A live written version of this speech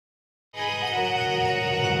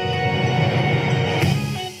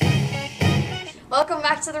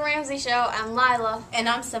back to the Ramsey Show. I'm Lila. And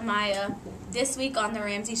I'm Samaya. This week on the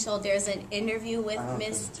Ramsey Show, there's an interview with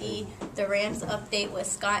Miss E, the Rams update with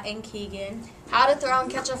Scott and Keegan, How to throw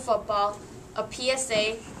and catch a football, a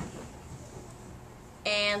PSA,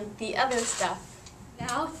 and the other stuff.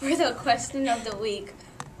 Now for the question of the week.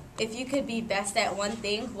 If you could be best at one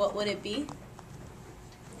thing, what would it be?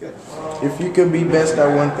 Good. If you could be best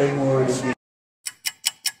at one thing, what would it be?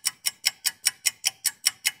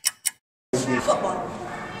 Football.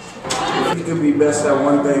 If you could be best at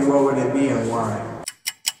one thing, what would it be and why?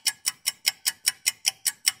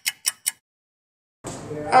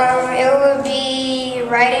 It would be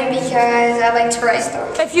writing because I like to write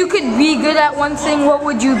stuff. If you could be good at one thing, what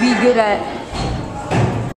would you be good at?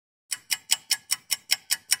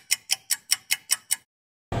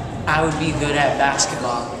 I would be good at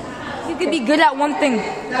basketball. If you could be good at one thing.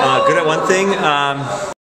 Good at one thing?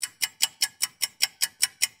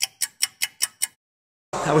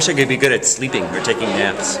 I wish I could be good at sleeping or taking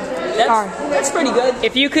naps. That's pretty good.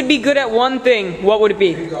 If you could be good at one thing, what would it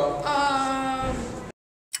be?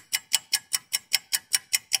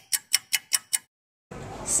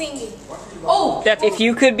 Singing. Oh! If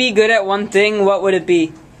you could be good at one thing, what would it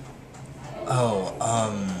be?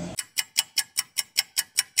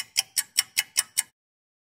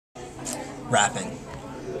 Rapping.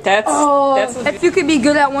 That's If you could be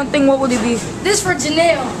good at one thing, what would it be? This for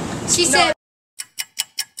Janelle. She said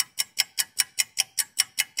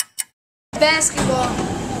basketball.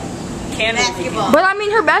 basketball. But I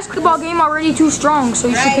mean, her basketball game already too strong, so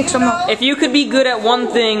you should pick some up. If you could be good at one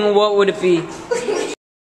thing, what would it be?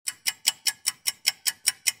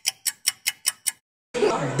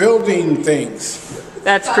 Building things.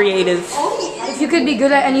 That's creative. If you could be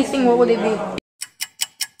good at anything, what would it be?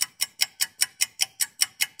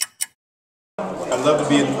 I'd love to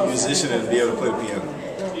be a musician and be able to play the piano.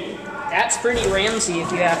 That's pretty Ramsey,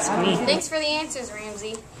 if you ask me. Thanks for the answers,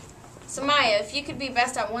 Ramsey. Samaya, if you could be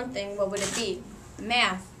best at one thing, what would it be?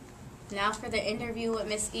 Math. Now for the interview with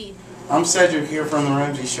Miss E. I'm Cedric here from the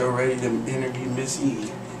Ramsey Show, ready to interview Miss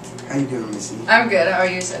E. How you doing, Miss E? I'm good. How are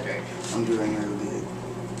you, Cedric? I'm doing really good.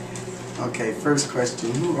 Okay, first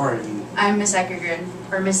question. Who are you? I'm Miss Eckergren,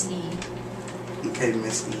 or Miss E. Okay,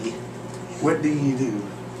 Miss E. What do you do?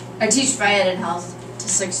 I teach Ed and Health to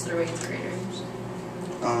 6th through 8th graders.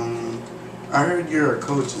 I heard you're a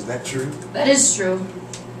coach. Is that true? That is true.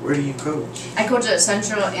 Where do you coach? I coach at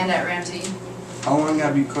Central and at Ramsey. How long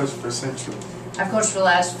have you coached for Central? I've coached for the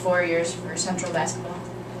last 4 years for Central basketball.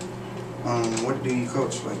 What do you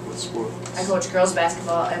coach? Like what sport? I coach girls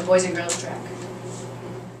basketball and boys and girls track.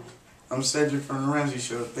 I'm Cedric from the Ramsey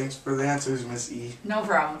Show. Thanks for the answers, Miss E. No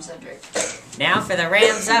problem, Cedric. Now for the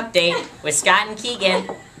Rams update with Scott and Keegan.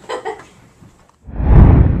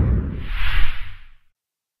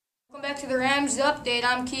 Welcome back to the Rams update.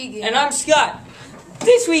 I'm Keegan. And I'm Scott.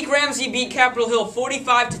 This week, Ramsey beat Capitol Hill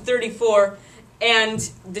 45-34,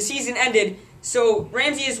 and the season ended. So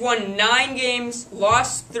Ramsey has won 9 games,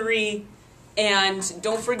 lost 3, and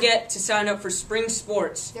don't forget to sign up for spring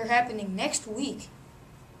sports. They're happening next week.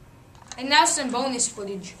 And now some bonus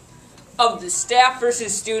footage. Of the staff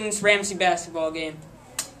versus students Ramsey basketball game.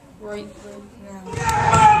 Right now.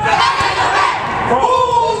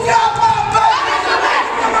 Who's got my back?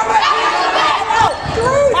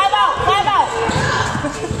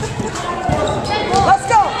 Let's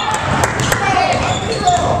go!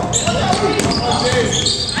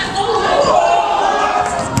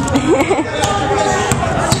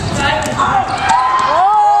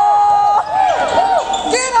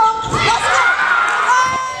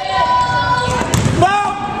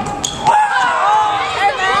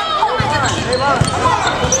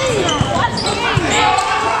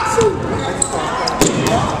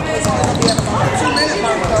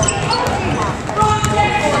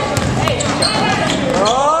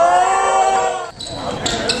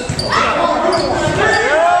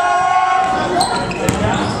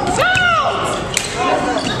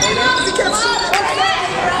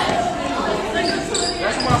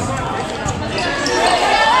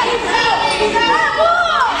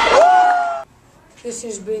 This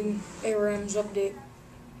has been a Rams update.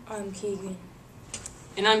 I'm Keegan.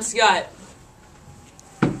 And I'm Scott.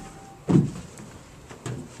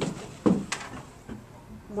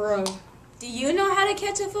 Bro. Do you know how to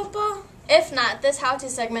catch a football? If not, this how-to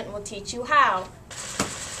segment will teach you how.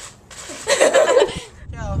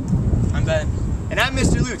 I'm Ben. And I'm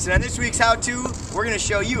Mr. Lutz, and on this week's how-to, we're going to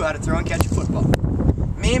show you how to throw and catch a football.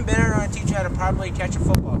 Me and Ben are going to teach you how to properly catch a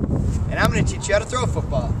football. And I'm going to teach you how to throw a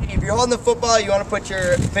football. If you're holding the football, you want to put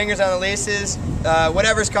your fingers on the laces,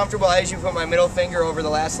 whatever's comfortable. I usually put my middle finger over the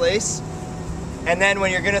last lace. And then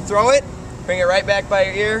when you're going to throw it, bring it right back by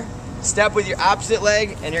your ear, step with your opposite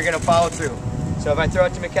leg, and you're gonna follow through. So if I throw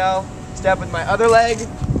it to Mikkel, step with my other leg,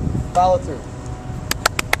 follow through.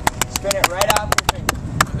 Spin it right off your finger.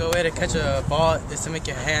 A good way to catch a ball is to make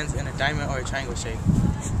your hands in a diamond or a triangle shape.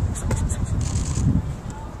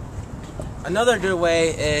 Another good way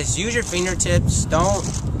is use your fingertips. Don't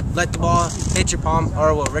let the ball hit your palm or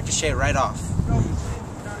it will ricochet right off.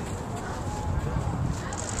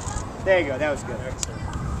 There you go, that was good.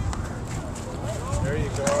 There you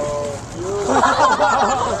go.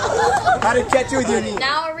 How to catch it with your knee.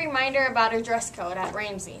 Now a reminder about our dress code at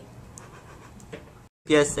Ramsey.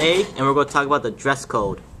 PSA, and we're going to talk about the dress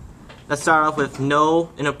code. Let's start off with no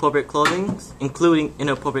inappropriate clothing, including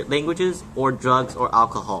inappropriate languages or drugs or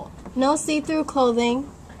alcohol. No see-through clothing.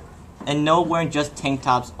 And no wearing just tank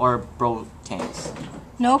tops or bro tanks.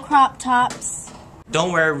 No crop tops.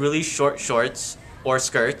 Don't wear really short shorts or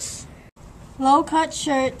skirts. Low-cut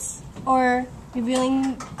shirts or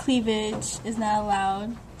revealing cleavage is not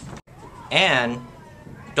allowed. And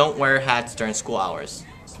don't wear hats during school hours.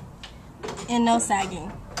 And no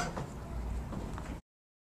sagging.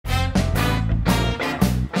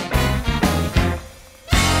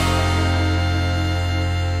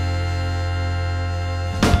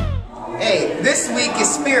 Hey, this week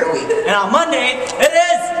is Spirit Week. And on Monday, it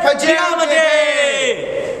is Pajama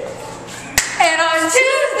Day! And on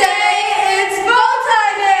Tuesday, it's bow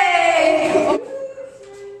tie day!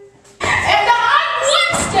 And on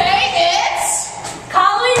Wednesday, it's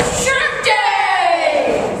college shirt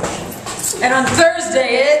day! And on Thursday,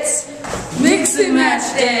 it's mix and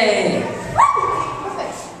match day.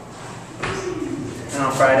 And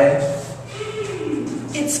on Friday?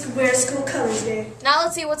 It's wear school colors day. Now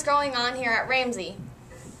let's see what's going on here at Ramsey.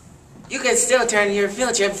 You can still turn your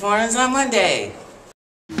field trip forms on Monday.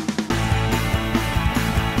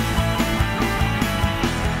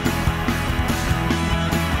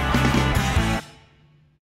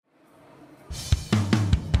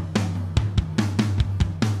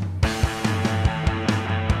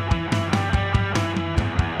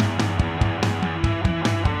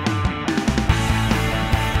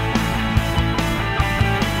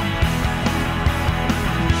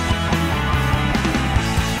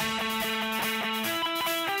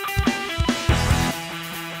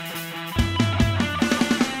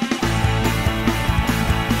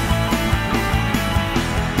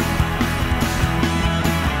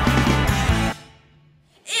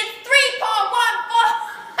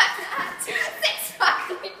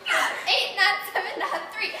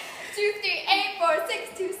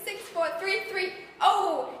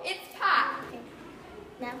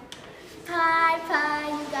 Now, pie,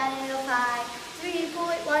 you got a little pie.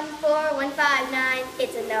 3.14159.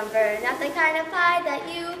 It's a number, not the kind of pie that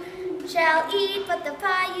you shall eat, but the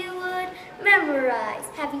pie you would memorize.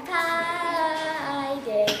 Happy Pie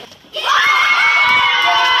Day.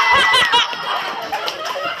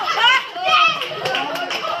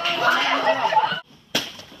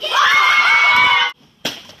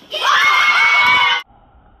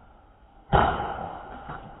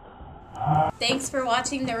 Thanks for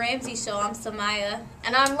watching The Ramsey Show. I'm Samaya.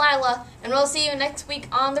 And I'm Lila. And we'll see you next week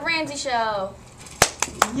on The Ramsey Show.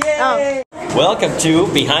 Yay! Welcome to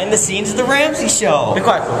Behind the Scenes of The Ramsey Show. Be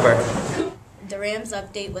quiet, Cooper. The Rams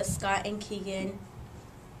update with Scott and Keegan.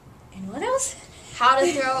 And what else? How to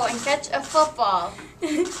throw and catch a football.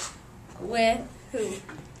 With who?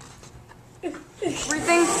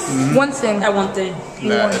 Everything? One thing. That one thing.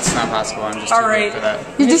 No, it's not possible. I'm just All too right. good for that.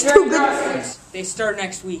 You're just too good. They start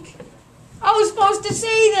next week. I was supposed to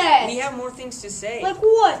say that. We have more things to say. Like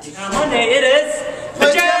what? On Monday, it is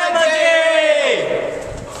Pajama Day!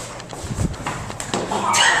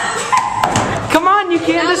 Come on, you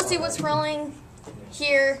can't Now just... let's see what's rolling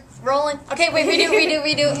here. Rolling. Okay, wait, redo.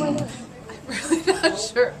 Really not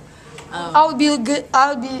sure. I would be good.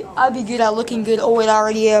 I'd be good at looking good. Oh wait, I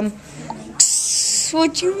already am.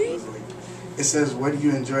 What you mean? It says, what do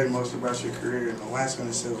you enjoy most about your career? And the last one,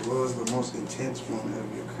 it says, what was the most intense moment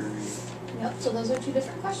of your career? Yep, so those are two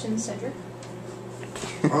different questions, Cedric.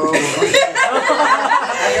 Oh,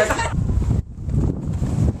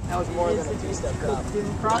 That was more than a two-step drop.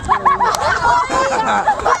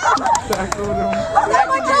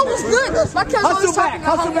 My cat was good. My cat was talking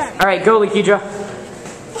about All right, go, Lakidra.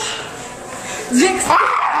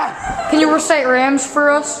 Can you recite Rams for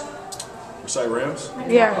us? Recite Rams?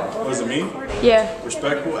 Yeah. What does it mean? Yeah.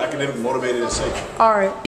 Respectful, academic, motivated, and safe. All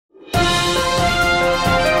right.